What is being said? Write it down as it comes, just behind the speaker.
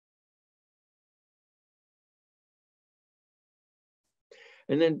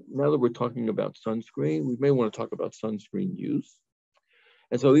And then now that we're talking about sunscreen, we may want to talk about sunscreen use.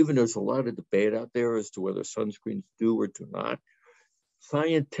 And so even there's a lot of debate out there as to whether sunscreens do or do not.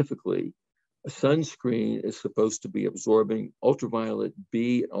 Scientifically, a sunscreen is supposed to be absorbing ultraviolet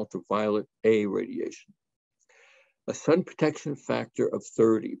B and ultraviolet A radiation. A sun protection factor of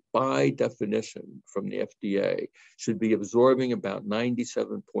 30, by definition from the FDA, should be absorbing about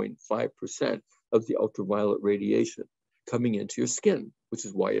 97.5% of the ultraviolet radiation coming into your skin, which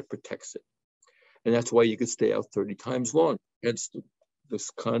is why it protects it. And that's why you could stay out 30 times long. Hence this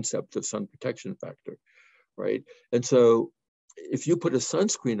concept of sun protection factor, right? And so if you put a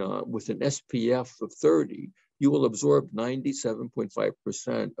sunscreen on with an SPF of 30, you will absorb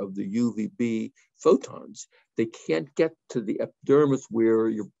 97.5% of the UVB photons. They can't get to the epidermis where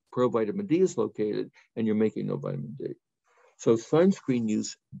your provitamin D is located, and you're making no vitamin D. So sunscreen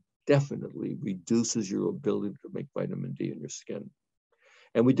use definitely reduces your ability to make vitamin D in your skin.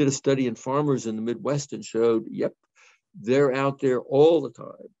 And we did a study in farmers in the Midwest and showed, yep, they're out there all the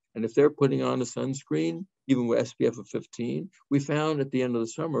time. And if they're putting on a sunscreen, even with SPF of 15, we found at the end of the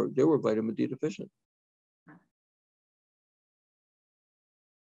summer, they were vitamin D deficient.